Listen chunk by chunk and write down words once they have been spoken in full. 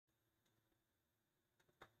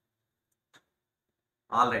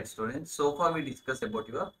Alright students, so far we discussed about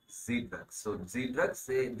your Z drugs. So Z drugs,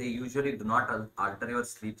 they usually do not alter your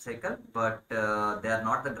sleep cycle, but they are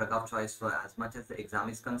not the drug of choice for as much as the exam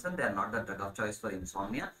is concerned. They are not the drug of choice for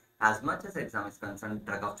insomnia. As much as the exam is concerned,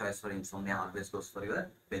 drug of choice for insomnia always goes for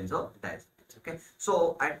your benzodiazepines. Okay,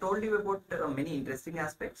 so I told you about many interesting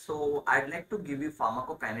aspects. So I'd like to give you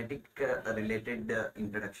pharmacokinetic related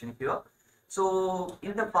introduction here. So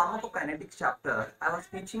in the pharmacokinetics chapter, I was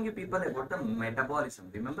teaching you people about the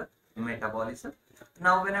metabolism. Remember metabolism?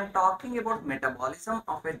 Now when I'm talking about metabolism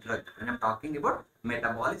of a drug,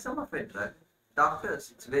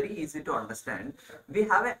 doctors, it's very easy to understand. We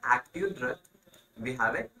have an active drug, which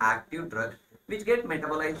get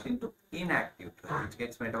metabolized into inactive drug,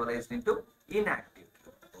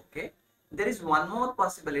 Okay. There is one more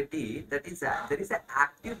possibility, that is there is an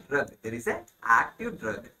active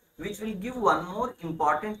drug which will give one more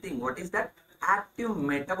important thing. What is that? Active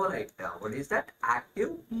metabolite. What is that?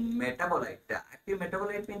 Active metabolite. Active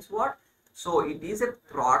metabolite means what? So it is a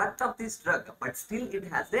product of this drug, but still it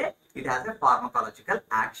has a pharmacological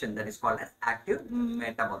action, that is called as active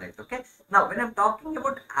metabolite. Okay. Now when I'm talking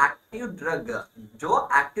about active drug, जो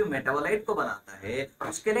active metabolite को बनाता है,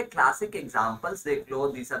 उसके लिए classic examples देख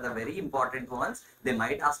लो. These are the very important ones. They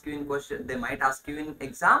might ask you in question. They might ask you in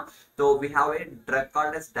exam. So we have a drug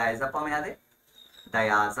called as diazepam. याद है?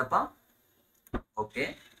 Diazepam. Okay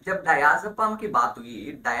जब डायazepam की बात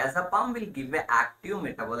हुई, diazepam will give a active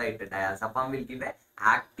metabolite.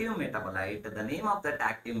 The name of that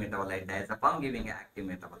active metabolite, diazepam giving an active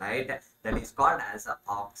metabolite, that is called as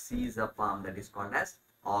oxazepam.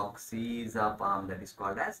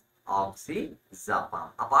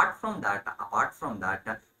 Apart from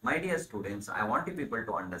that, my dear students, I want you people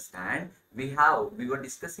to understand, we were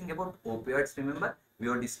discussing about opioids. Remember, we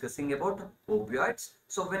were discussing about opioids.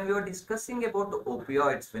 So when we were discussing about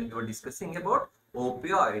opioids,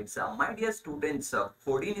 my dear students,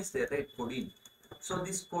 codeine is there, right? Codeine. So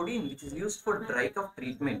this codeine, which is used for dry cough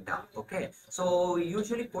treatment, okay. So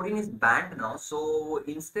usually codeine is banned now. So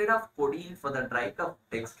instead of codeine for the dry cough,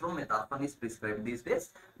 dextromethorphan is prescribed these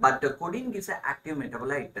days. But codeine gives an active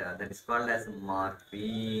metabolite that is called as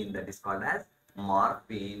morphine.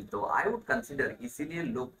 तो I would consider, इसीलिए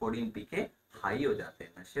लोग codeine P के high हो जाते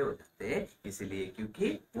हैं, नशे हो जाते हैं, इसीलिए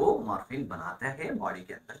क्योंकि वो मॉर्फिन बनाता है बॉडी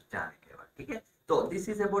के अंदर जाने के बाद. ठीक है. So this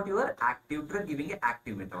is about your active drug giving an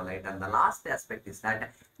active metabolite, and the last aspect is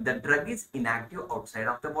that the drug is inactive outside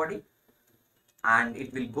of the body, and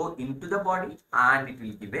it will go into the body and it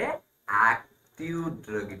will give a active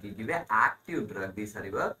drug. These are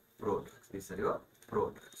your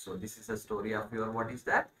prodrugs. So this is the story of your, what is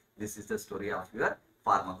that? This is the story of your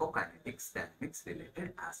pharmacokinetics dynamics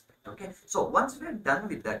related aspect. Okay, so once we are done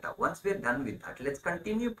with that, let's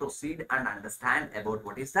proceed and understand about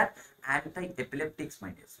what is that anti-epileptics, my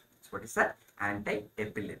dear students. What is that?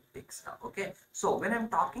 Anti-epileptics. Okay, so when I'm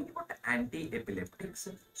talking about anti-epileptics,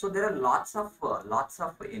 so there are lots of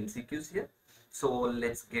MCQs here. So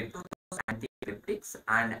let's get to those anti-epileptics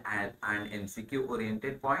and MCQ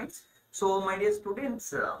oriented points. So my dear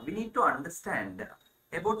students, we need to understand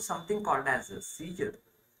about something called as a seizure.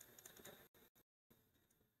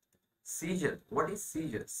 What is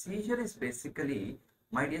seizure? Seizure is basically,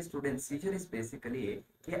 my dear students, seizure is basically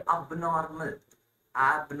a abnormal.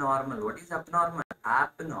 What is abnormal?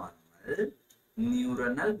 Abnormal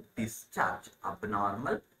neuronal discharge.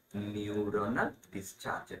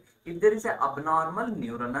 If there is an abnormal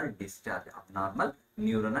neuronal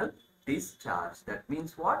discharge, that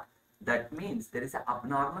means what? That means there is an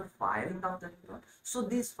abnormal firing of the neuron. So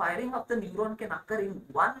this firing of the neuron can occur in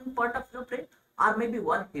one part of the brain or maybe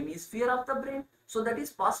one hemisphere of the brain. So that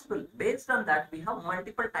is possible. Based on that, we have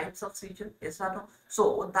multiple types of seizure. Yes or no?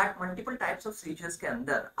 So that multiple types of seizures के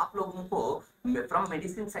अंदर आप लोगों को from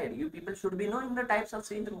medicine side, you people should be knowing the types of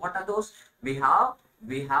seizure. What are those? We have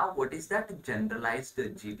what is that? Generalized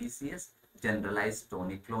GTCS, generalized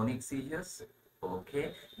tonic-clonic seizures.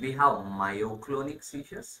 Okay, we have myoclonic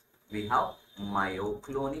seizures.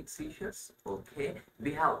 Okay,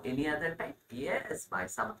 we have any other type? Yes, by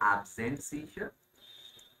some absent seizures.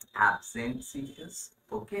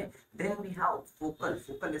 Okay, then we have focal,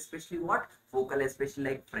 especially what? Focal especially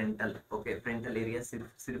like frontal. Okay, frontal area,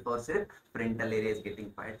 frontal area is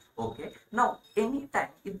getting fired. Okay, now anytime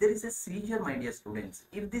if there is a seizure, my dear students,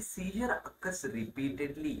 if this seizure occurs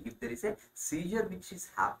repeatedly, if there is a seizure which is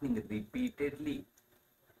happening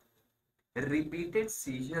repeated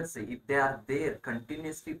seizures, if they are there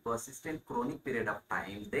continuously persistent chronic period of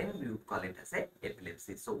time, then we would call it as a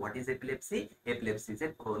epilepsy. So what is epilepsy? Epilepsy is a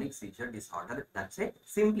chronic seizure disorder. That's a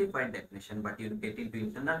simplified definition, but you get into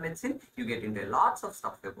internal medicine, you get into lots of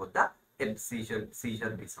stuff about the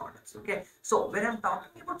seizure disorders. Okay, so when I'm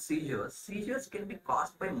talking about seizures can be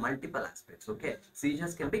caused by multiple aspects. Okay,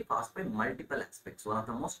 seizures can be caused by multiple aspects. One of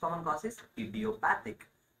the most common causes idiopathic.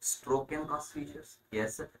 Stroke can cause seizures.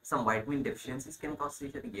 Yes. Some vitamin deficiencies can cause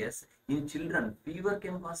seizure. Yes. In children, fever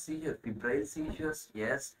can cause seizure. Febrile seizures.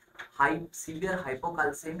 Yes. Severe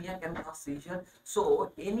hypocalcemia can cause seizure.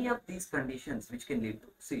 So any of these conditions which can lead to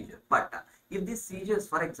seizure. But if these seizures,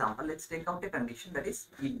 for example, let's take out a condition that is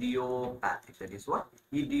idiopathic. That is what?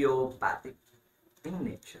 Idiopathic in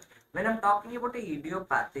nature. When I'm talking about a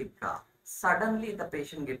idiopathic, suddenly the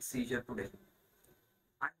patient gets seizure today.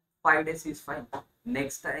 And 5 days is fine.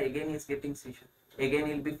 Next time again he's getting seizure. Again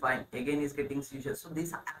he'll be fine. Again he's getting seizure. So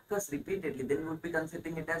this occurs repeatedly. Then we would be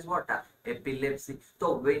considering it as what? Epilepsy.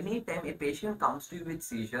 So anytime a patient comes to you with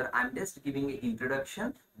seizure, I'm just giving an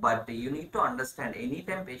introduction, but you need to understand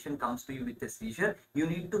anytime patient comes to you with a seizure, you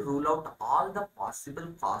need to rule out all the possible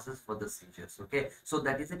causes for the seizures. Okay. So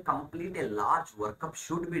that is a large workup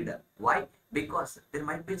should be done. Why? Because there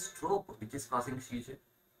might be a stroke which is causing seizure.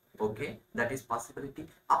 Okay, that is possibility.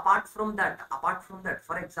 Apart from that,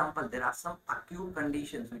 for example, there are some acute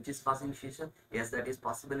conditions which is causing seizure. Yes, that is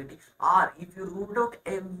possibility. Or if you ruled out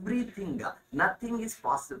everything, nothing is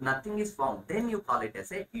possible, nothing is found, then you call it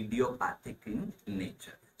as a idiopathic in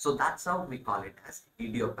nature. So that's how we call it as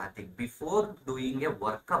idiopathic. Before doing a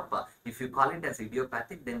workup, if you call it as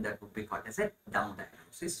idiopathic, then that would be called as a dumb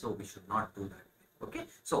diagnosis. So we should not do that. Okay,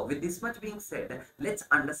 so with this much being said, let's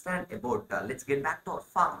understand about, let's get back to our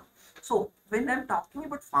pharma. So when I'm talking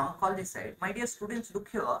about pharmacology side, my dear students, look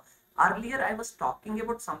here. Earlier I was talking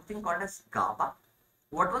about something called as GABA.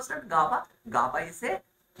 What was that GABA? GABA is a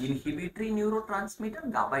inhibitory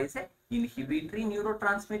neurotransmitter. GABA is a inhibitory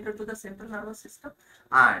neurotransmitter to the central nervous system.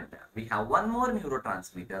 And we have one more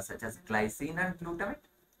neurotransmitter such as glycine and glutamate.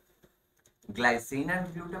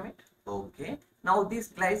 Okay. Now this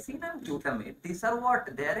glycine and glutamate, these are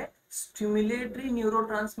what? They are a stimulatory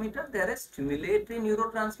neurotransmitter. They are a stimulatory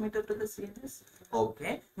neurotransmitter to the CNS.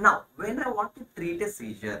 Okay. Now when I want to treat a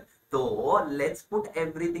seizure, so let's put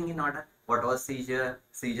everything in order. What was seizure?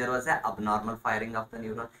 Seizure was an abnormal firing of the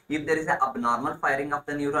neuron. If there is an abnormal firing of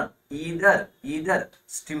the neuron, either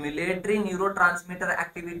stimulatory neurotransmitter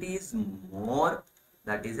activity is more,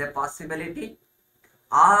 that is a possibility,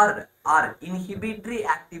 or inhibitory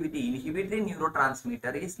activity, inhibitory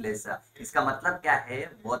neurotransmitter is lesser. इसका मतलब क्या है?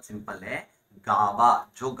 बहुत simple है. गाबा,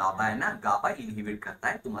 जो गाबा है ना, गाबा inhibit करता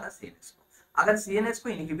है तुम्हारा सीएनएस को. अगर सीएनएस को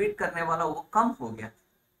इनहिबिट करने वाला वो कम हो गया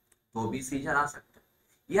तो भी सीजर आ सकता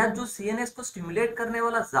है, या जो सीएनएस को स्टिमुलेट करने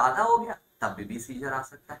वाला ज्यादा हो गया तब भी सीजर आ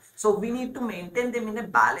सकता है. So we need to maintain them in a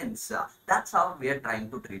balance. That's how we are trying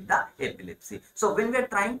to treat the epilepsy. So when we are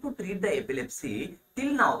trying to treat the epilepsy,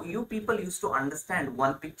 till now you people used to understand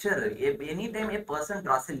one picture. Anytime a person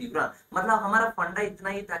draws a neuron, मतलब हमारा फंडा इतना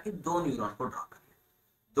ही था कि दो neuron को draw कर ले,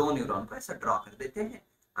 दो न्यूरॉन को ऐसा ड्रॉ कर देते हैं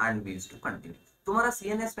and we used to continue. तुम्हारा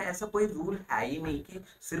सीएनएस में ऐसा कोई रूल है ही नहीं कि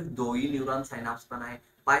सिर्फ दो ही न्यूरॉन साइनाप्स बनाए.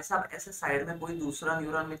 भाई साहब ऐसे साइड में कोई दूसरा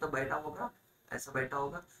न्यूरॉन में तो बैठा होगा, ऐसा बैठा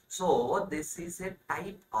होगा. So this is a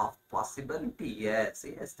type of possibility. Yes,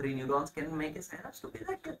 3 neurons can make a synapse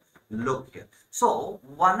together. Look here. So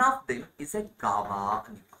one of them is a GABA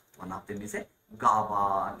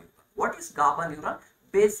neuron. What is GABA neuron?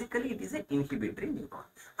 Basically it is an inhibitory neuron.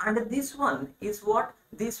 And this one is what?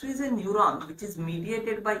 This is a neuron which is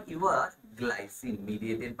mediated by your glycine.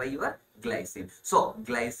 So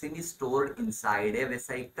glycine is stored inside a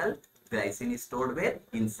vesicle. Glycine is stored where?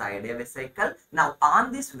 Inside a vesicle. Now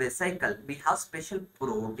on this vesicle we have special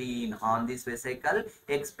protein. On this vesicle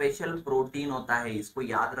एक special protein होता है. इसको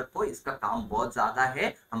याद रखो, इसका काम बहुत ज्यादा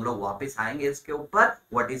है. हम लोग वापस आएंगे इसके ऊपर.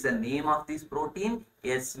 What is the name of this protein?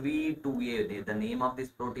 SV2A. The name of this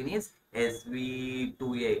protein is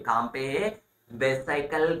SV2A. कहाँ पे है?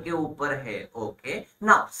 वेसिकल के ऊपर है. Okay.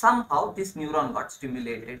 Now somehow this neuron got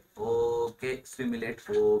stimulated. Okay, stimulate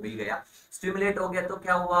हो भी गया. स्टिमुलेट हो गया तो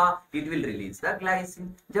क्या हुआ? It will release the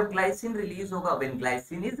glycine. जब ग्लाइसिन रिलीज होगा, when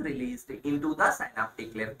glycine is released into the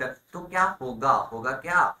synaptic left, तो क्या होगा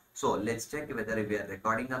क्या? So let's check whether we are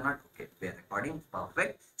recording or not. Okay, we are recording.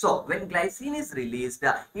 Perfect. So when glycine is released,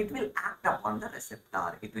 it will act upon the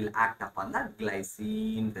receptor. It will act upon the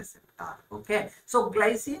glycine receptor. Okay. So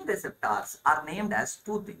glycine receptors are named as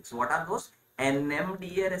two things. What are those?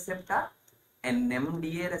 NMDA receptor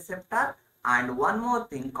and one more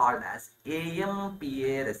thing called as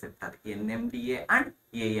AMPA receptor, NMDA and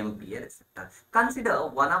AMPA receptor. Consider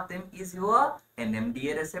one of them is your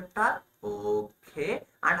NMDA receptor, okay,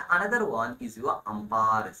 and another one is your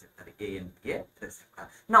AMPA receptor, AMPA receptor.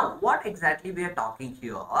 Now, what exactly we are talking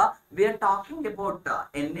here? We are talking about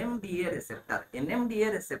NMDA receptor,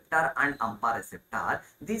 NMDA receptor and AMPA receptor.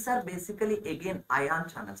 These are basically again ion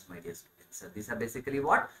channels, my dear students. These are basically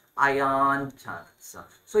what? Ion channels.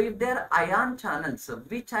 So if they are ion channels,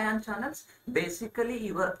 which ion channels? Basically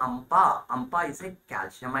your AMPA is a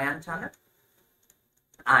calcium ion channel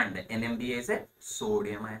and NMDA is a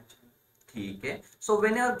sodium ion channel. Okay. So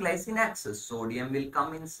whenever glycine acts, sodium will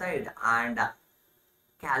come inside and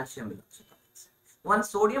calcium will also come inside. Once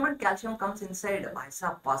sodium and calcium comes inside,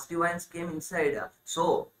 positive ions came inside.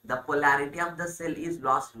 So the polarity of the cell is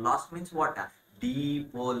lost. Lost means what?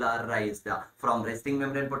 Depolarized, from resting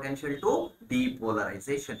membrane potential to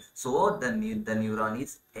depolarization. So the neuron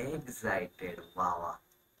is excited. Wow.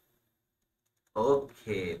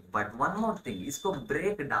 Okay, but one more thing, इसको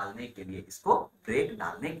break डालने के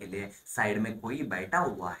लिए side में कोई बैठा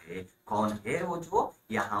हुआ है. कौन है वो? जो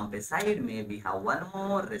यहाँ पे साइड में we have one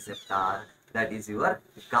more receptor, that is your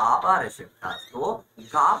GABA receptor. So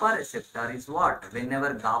GABA receptor is what?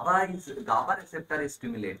 Whenever GABA receptor is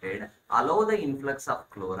stimulated, allow the influx of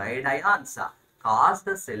chloride ions, cause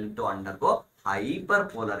the cell to undergo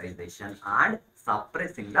hyperpolarization and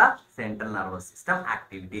suppressing the central nervous system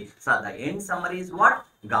activity. So the end summary is what?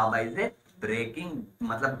 GABA is a breaking,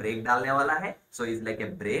 मतलब break डालने वाला है. So is like a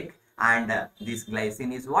break. And this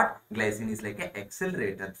glycine is what? Glycine is like an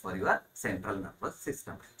accelerator for your central nervous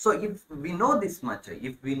system. So if we know this much,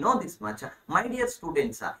 my dear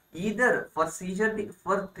students, either for seizure,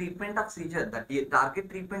 for treatment of seizure, the target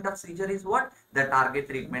treatment of seizure is what? The target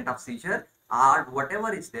treatment of seizure or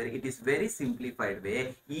whatever is there, it is very simplified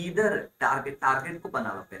way. Either target को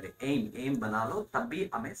बना लो पहले, aim बना लो, तब भी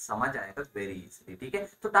हमें समझ आएगा very easily. ठीक है?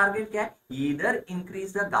 तो target क्या है? Either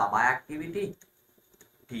increase the GABA activity,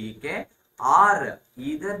 ठीक है, और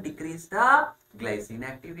इधर डिक्रीज द ग्लाइसिन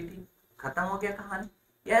एक्टिविटी. खत्म हो गया कहानी.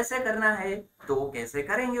 ऐसे करना है तो कैसे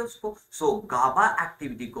करेंगे उसको? सो गाबा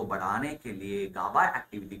एक्टिविटी को बढ़ाने के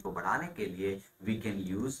लिए we can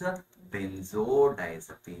use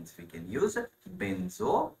benzodiazepines.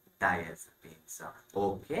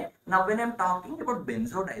 Okay, now when I'm talking about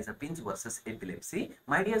benzodiazepines versus epilepsy,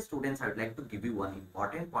 my dear students, I would like to give you one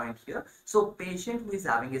important point here. So patient who is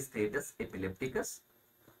having a status epilepticus,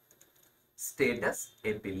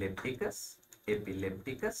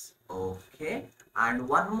 okay, and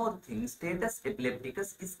one more thing, status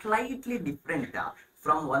epilepticus is slightly different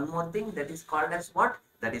from one more thing, that is called as what?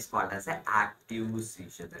 That is called as an active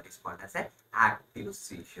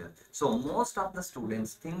seizure. So most of the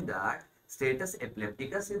students think that status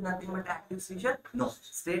epilepticus is nothing but active seizure. No,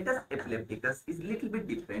 status epilepticus is little bit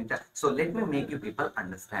different. So let me make you people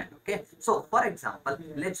understand. Okay, so for example,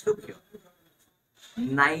 let's look here.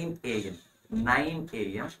 9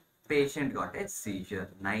 a.m. patient got a seizure.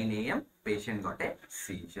 9 a.m. patient got a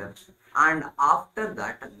seizure. And after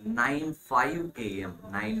that 9:05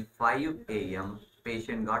 a.m.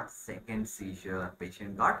 patient got second seizure.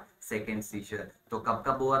 तो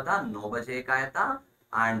कब हुआ था? 9 बजे एक आया था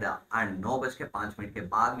and 9:05 के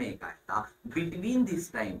बाद में एक आया था. Between this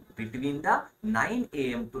time, between the 9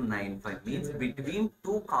 a.m. to 9:05 means between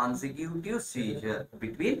two consecutive seizure,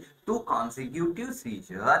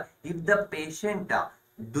 if the patient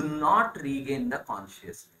do not regain the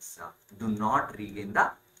consciousness,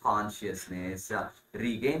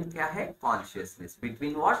 regain क्या है? Consciousness.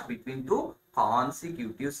 Between what? Between two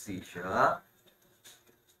consecutive seizure,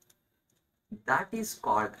 that is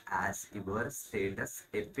called as your status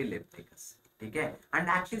epilepticus. ठीक है? And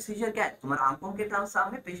active seizure क्या है? तुम्हारे आंखों के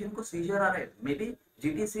सामने पेशेंट को सीजर आ रहा है, maybe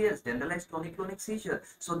GTCS, generalized tonic-clonic seizure.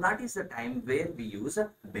 So that is the time where we use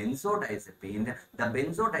benzodiazepine. The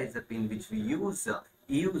benzodiazepine which we use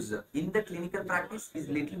in the clinical practice is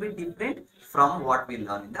little bit different from what we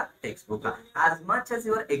learn in the textbook. As much as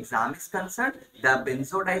your exam is concerned, the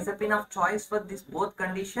benzodiazepine of choice for this both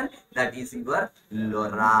condition, that is your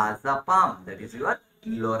lorazepam.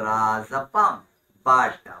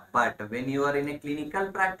 But when you are in a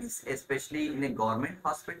clinical practice, especially in a government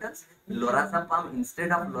hospitals, lorazepam,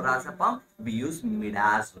 instead of lorazepam, we use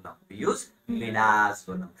midazolam.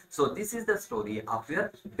 So this is the story of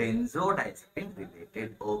your benzodiazepine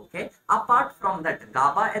related. Okay. Apart from that,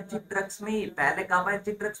 GABAergic drugs में पहले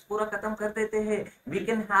GABAergic drugs पूरा खत्म कर देते हैं. We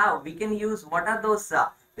can use, what are those?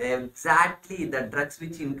 Exactly the drugs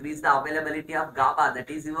which increase the availability of GABA. That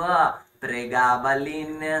is your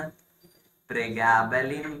pregabalin,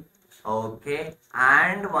 Okay,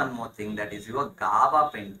 and one more thing, that is your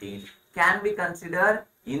gabapentin can be considered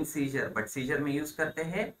in seizure, but seizure में use करते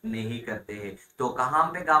हैं नहीं करते हैं, तो कहाँ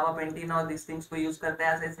पे gabapentin और these things को यूज करते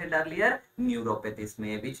हैं, as I said earlier, neuropathies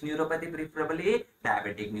में. which neuropathy preferably?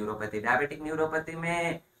 diabetic neuropathy. diabetic neuropathy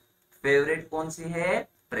में फेवरेट कौन सी है?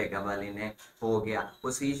 प्रेगाबालिन है. हो गया.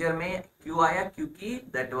 वो सीजर में क्यों आया? क्योंकि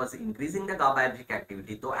that was increasing the GABAergic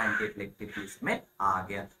activity, तो एंटी एपिलेप्टिक में आ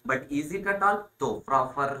गया. But is it at all? तो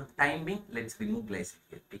for time being let's remove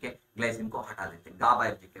glycine. ठीक है, ग्लाइसिन को हटा देते हैं,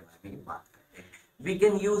 गाबार्जिक के बारे में बात करते हैं. We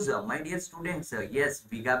can use, my dear students, yes,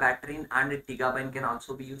 vigabatrin and tigabalin can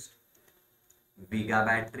also be used.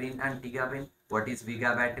 Vigabatrin and tigabalin. What is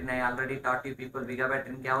vigabatrin? I already taught you people.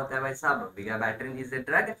 Vigabatrin क्या होता है भाई साहब? Vigabatrin is a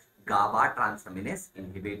drug, Gauba ट्रांसमिनेस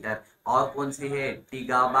inhibitor. और कौन सी है?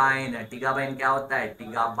 टिगाबाइन. टिगाबाइन क्या होता है?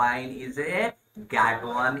 टिगाबाइन is a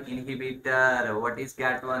गैट1 inhibitor. What is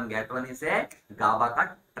गैट1? गैट1 is a गाबा का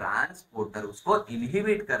ट्रांसपोर्टर, उसको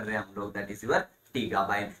इनहिबिट कर रहे हैं हम लोग, that is your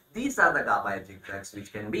tigabalin. These are the GABAergic drugs which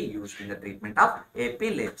can be used in the treatment of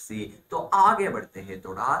epilepsy. तो आगे बढ़ते हैं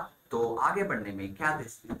थोड़ा. तो आगे बढ़ने में क्या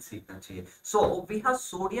सीखना चाहिए? So we have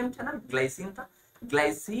sodium channel. Glycine था.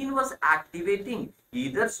 Glycine was activating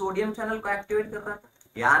either sodium channel को एक्टिवेट कर रहा था,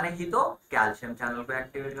 या नहीं तो कैल्शियम चैनल को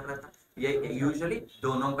एक्टिवेट कर रहा था. ये यूजुअली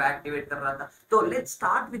दोनों को एक्टिवेट कर रहा था. तो let's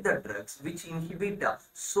start with the drugs which inhibit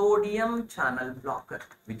sodium channel blocker.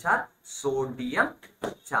 Which are sodium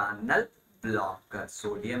channel blocker.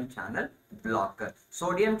 Sodium channel blocker.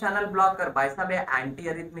 Sodium channel blocker भाई साहब एंटी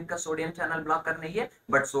अरिथमिक का सोडियम चैनल ब्लॉकर नहीं है,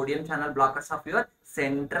 but sodium channel blockers of your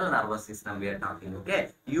central nervous system we are talking. Okay,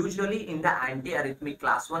 usually in the anti arrhythmic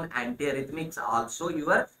class 1 anti arrhythmics also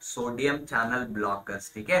your sodium channel blockers.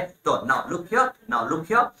 ठीक है, तो now look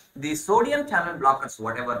here, the sodium channel blockers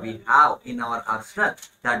whatever we have in our arsenal,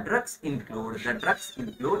 the drugs include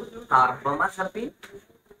carbamazepine.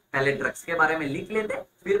 पहले drugs के बारे में लिख लेते,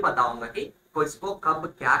 फिर बताऊंगा कि इसको कब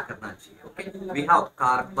क्या करना चाहिए. Okay, we have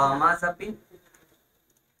carbamazepine.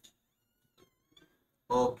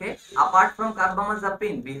 Okay, apart from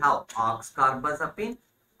carbamazepine we have oxcarbazepine.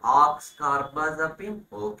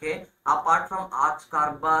 Okay, apart from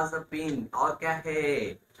oxcarbazepine और क्या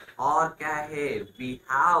है? We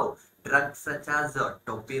have drugs such as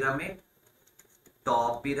topiramate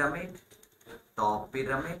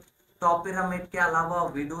के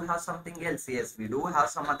अलावा we do have something else. Yes, we do have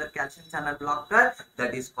some other calcium channel blocker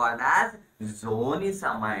that is called as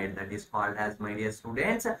zonisamide. That is called as, my dear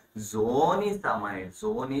students, zonisamide.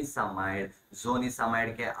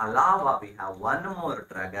 Zonisamide के अलावा we have one more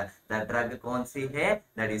drug. The drug कौन सी है?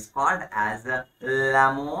 That is called as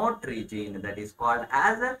lamotrigine.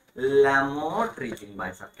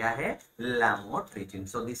 भाई साहब क्या है? lamotrigine.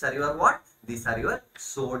 So these are your what? These are your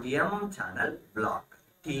sodium channel blocker.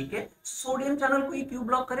 ठीक है, सोडियम चैनल को ये क्यों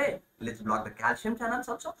ब्लॉक करे? Let's block the calcium channels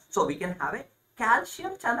also, so we can have a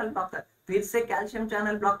calcium channel blocker. फिर से कैल्शियम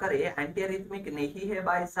चैनल ब्लॉकर, ये anti arrhythmic नहीं है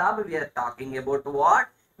भाई साहब. We are talking about what?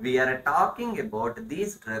 We are talking about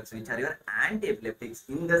these drugs which are your anti-epileptics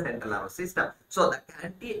in the central nervous system. So the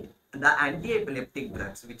anti-epileptic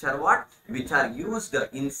drugs which are what? Which are used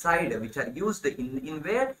inside, which are used in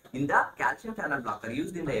where? In the calcium channel blocker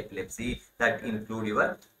used in the epilepsy, that include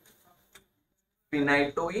your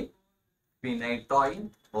phenytoin.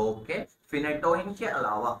 Okay, phenytoin के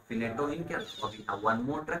अलावा we have one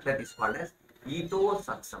more drug that is called as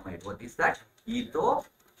ethosuxamide. What is that?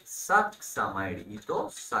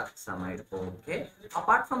 Ethosuxamide. Okay,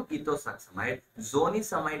 apart from ethosuxamide,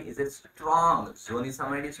 zonisamide is a strong,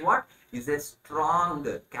 zonisamide is what? Is a strong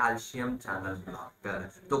calcium channel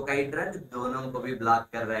blocker. तो कई drug दोनों को भी block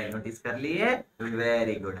कर रहा है, notice कर लिए?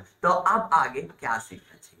 Very good. तो अब आगे क्या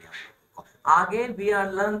सीखना चाहिए आपको? आगे we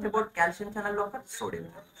are learned about calcium channel blocker, sodium.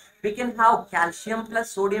 We can have calcium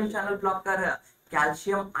plus sodium channel blocker,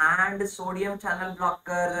 calcium and sodium channel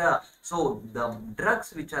blocker. So the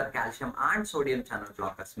drugs which are calcium and sodium channel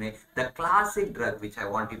blockers में the classic drug which I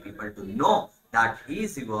want you people to know, that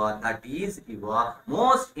is your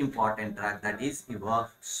most important drug, that is your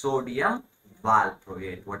sodium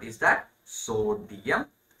valproate. What is that? Sodium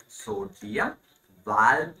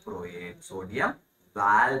valproate.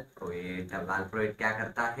 Valproate क्या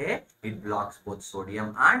करता है? It blocks both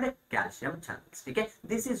sodium and calcium channels. ठीक है,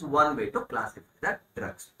 this is one way to classify the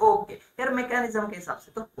drugs. Okay, यार mechanism के हिसाब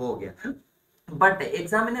से तो हो गया, but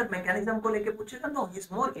examiner mechanism को लेके पूछेगा, no, he is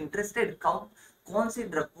more interested कौन सी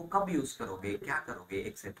ड्रग को कब यूज करोगे, क्या करोगे,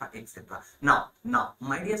 etcetera. Now,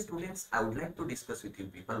 my dear students, I would like to discuss with you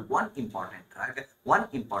people one important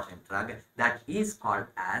drug that is called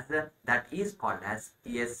as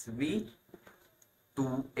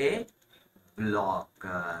SV2A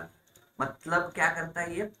blocker. मतलब क्या करता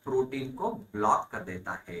है, ये प्रोटीन को ब्लॉक कर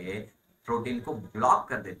देता है, प्रोटीन को ब्लॉक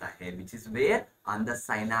कर देता है, which is where on the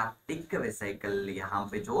synaptic vesicle. यहाँ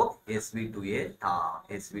पे जो SV2A था,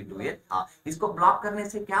 SV2A था, इसको ब्लॉक करने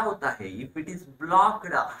से क्या होता है, if it is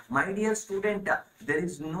blocked my dear student, there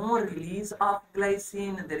is no release of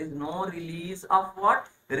glycine, there is no release of what,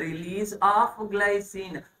 release of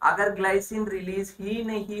glycine. अगर ग्लाइसिन रिलीज ही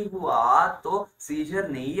नहीं हुआ तो सीजर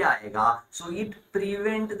नहीं आएगा। So it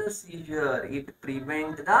prevent the seizure, it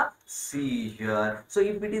prevent the seizure. So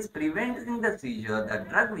if it is preventing the seizure, the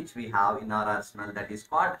drug which we have in our arsenal, that is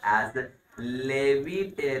called as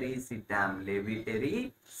levetiracetam.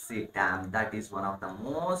 Levetiracetam, that is one of the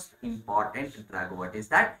most important drug. What is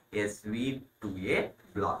that? SV2A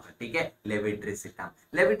blocker. ठीक है, लेविट्रिसिटम।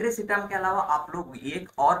 लेविट्रिसिटम के अलावा आप लोग एक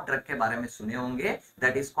और drug के बारे में सुने होंगे,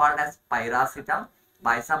 that is called as pyracetam.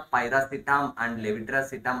 Pyracetam and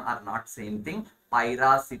levetiracetam are not same thing.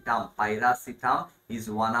 Pyracetam is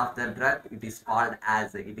one of the drug. It is called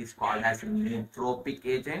as nootropic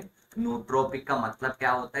agent. nootropic का मतलब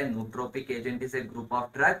क्या होता है, nootropic agent is a group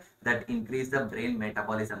of drug that increase the brain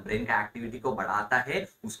metabolism, brain का activity को बढ़ाता है,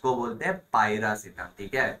 उसको बोलते हैं pyracetam।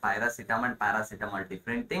 ठीक है, pyracetam and paracetamol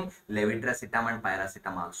different thing, levetiracetam and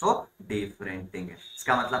paracetamol also different thing है।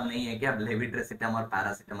 इसका मतलब नहीं है कि अब levetiracetam और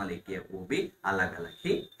paracetamol एक ही है, वो भी अलग अलग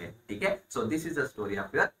ही है। ठीक है, so this is the story of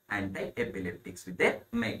your anti-epileptics with the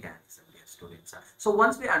mechanism. Students. So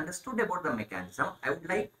once we understood about the mechanism, I would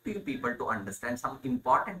like you people to understand some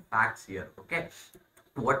important facts here. Okay,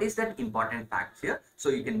 what is that important facts here? So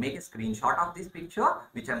you can make a screenshot of this picture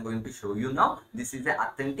which I'm going to show you now. This is the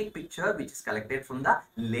authentic picture which is collected from the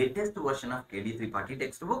latest version of KD Tripathi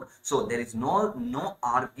textbook. So there is no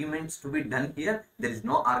arguments to be done here. There is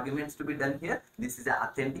no arguments to be done here. This is the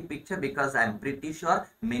authentic picture because I'm pretty sure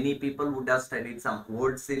many people would have studied some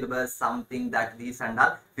old syllabus, something that this and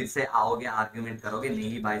all. फिर से आओगे argument करोगे,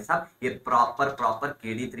 नहीं भाई साहब, ये proper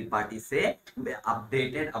KD Tripathi से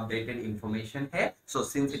updated information है। So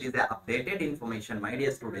since it is the updated information, my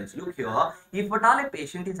dear students, look here. If at all a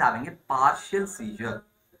patient is having a partial seizure,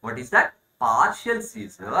 what is that? Partial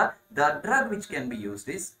seizure. The drug which can be used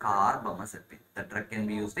is carbamazepine. The drug can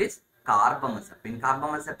be used is carbamazepine.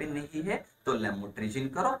 Carbamazepine नहीं है तो लेमोट्रिजिन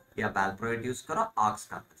करो या valproate use करो,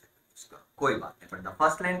 oxcarbazepine use करो, कोई बात नहीं। But the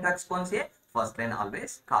first line drugs कौन सी है? First line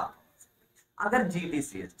always carbon. अगर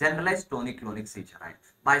GTCS generalise tonic clonic scissor आए,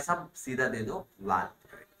 भाई साहब सीधा दे दो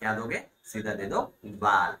वाल्प्रोएट। क्या दोगे? सीधा दे दो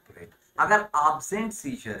वाल्प्रोएट। अगर absent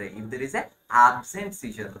seizure है, if there is a absent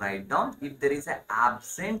seizure, write down, if there is a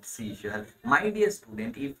absent seizure, my dear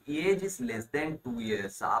student, if age is less than 2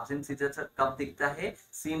 years, absent seizure sir कब दिखता है?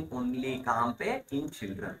 seen only कहाँ पे? in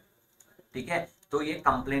children। ठीक है, तो ये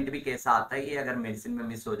कंप्लेंट भी कैसा आता है, ये अगर मेडिसिन में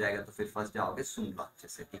मिस हो जाएगा तो फिर फंस जाओगे, सुन लो अच्छे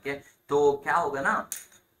से। ठीक है, तो क्या होगा ना,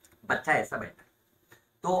 बच्चा ऐसा बैठा है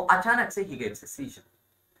तो अचानक से he gets a seizure.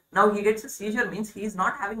 Now he gets a seizure means he is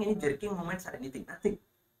not having any jerking movements और anything, nothing.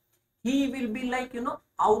 He will be like,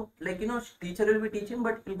 out, like, teacher will be teaching,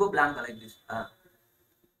 but he'll go blank like this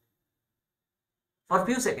for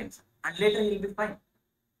few seconds, and later he'll be fine.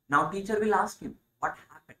 Now teacher will ask him, what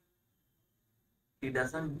happened? He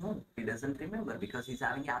doesn't know, he doesn't remember because he's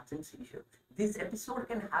having absent seizure. This episode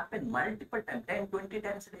can happen multiple times, 10, 20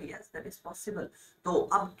 times a day. Yes, that is possible. तो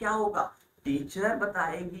अब क्या होगा? Teacher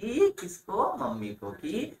बताएगी किसको? Mummy को,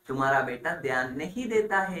 कि तुम्हारा बेटा ध्यान नहीं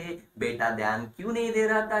देता है। बेटा ध्यान क्यों नहीं दे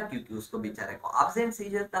रहा था? क्योंकि उसको बेचारे को एब्सेंट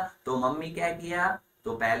सीजर था। तो मम्मी क्या किया?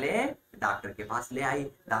 तो पहले डॉक्टर के पास ले आई,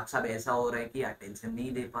 डॉक्टर साहब ऐसा हो रहा है कि अटेंशन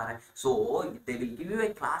नहीं दे पा रहा है। सो they will give U a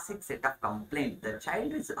classic set of complaint, the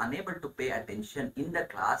child is unable to pay attention in the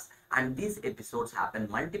class, and these episodes happen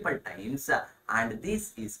multiple times, and this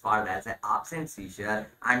is called as an absent seizure.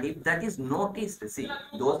 And if that is noticed, see,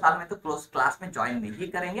 2 साल में तो close class में join नहीं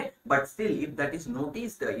करेंगे, but still if that is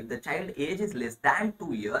noticed, if the child age is less than 2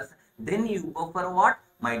 years, then you go for what,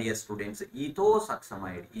 my dear students?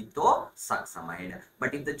 Ethosuxamide. But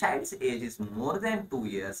if the child's age is more than 2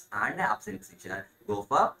 years and absent seizure, go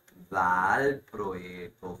for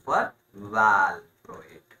valproate.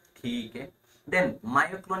 ठीक है, then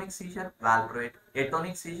myoclonic seizure, valproate.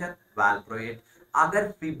 Atonic seizure, valproate.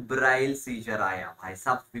 अगर febrile seizure आया, भाई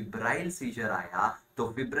साहब febrile seizure आया,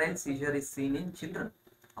 तो febrile seizure is seen in children.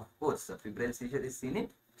 Of course, febrile seizure is seen in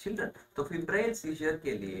children. तो febrile seizure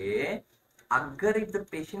के लिए अगर if the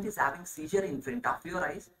patient is having seizure in front of your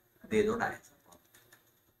eyes, दे दो diazepam.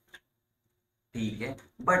 ठीक है,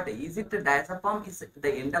 but is it diazepam is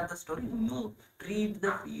the end of the story? No. Treat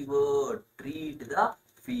the fever.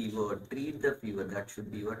 That should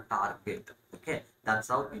be your target. Okay, that's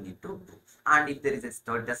how you need to do. And if there is a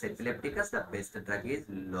status epilepticus, the best drug is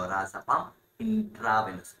lorazepam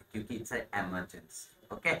intravenously क्योंकि it's an emergency.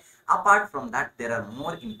 Okay, apart from that there are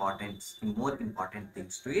more important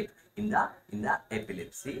things to it in the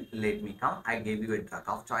epilepsy. Let me come, I gave you a drug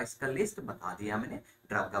of choice का list बता दिया मैंने,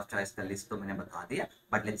 drug of choice का list तो मैंने बता दिया,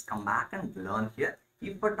 but let's come back and learn here.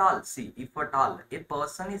 If at all, see, if at all a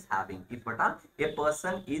person is having,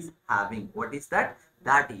 what is that?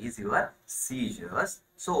 That is your seizures.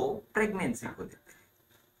 So pregnancy को देखते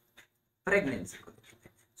हैं,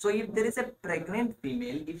 So if there is a pregnant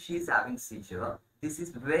female, if she is having seizure, this is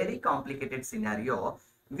very complicated scenario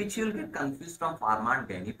which you will get confused from pharma and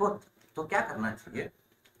gynae both. तो क्या करना चाहिए?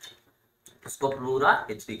 उसको पूरा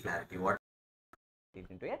HD clarity. What is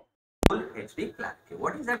into a full HD clarity?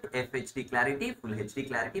 What is that FHD clarity? Full HD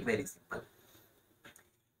clarity. Very simple.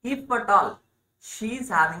 If at all she is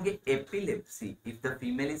having a epilepsy, if the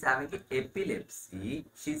female is having a epilepsy,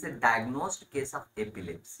 she is a diagnosed case of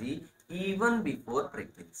epilepsy even before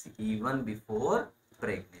pregnancy,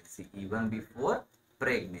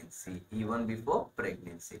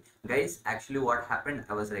 guys. Actually what happened,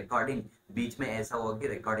 I was recording, बीच में ऐसा हुआ कि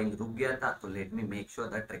recording रुक गया था, तो let me make sure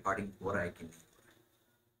that recording हो रहा है कि नहीं.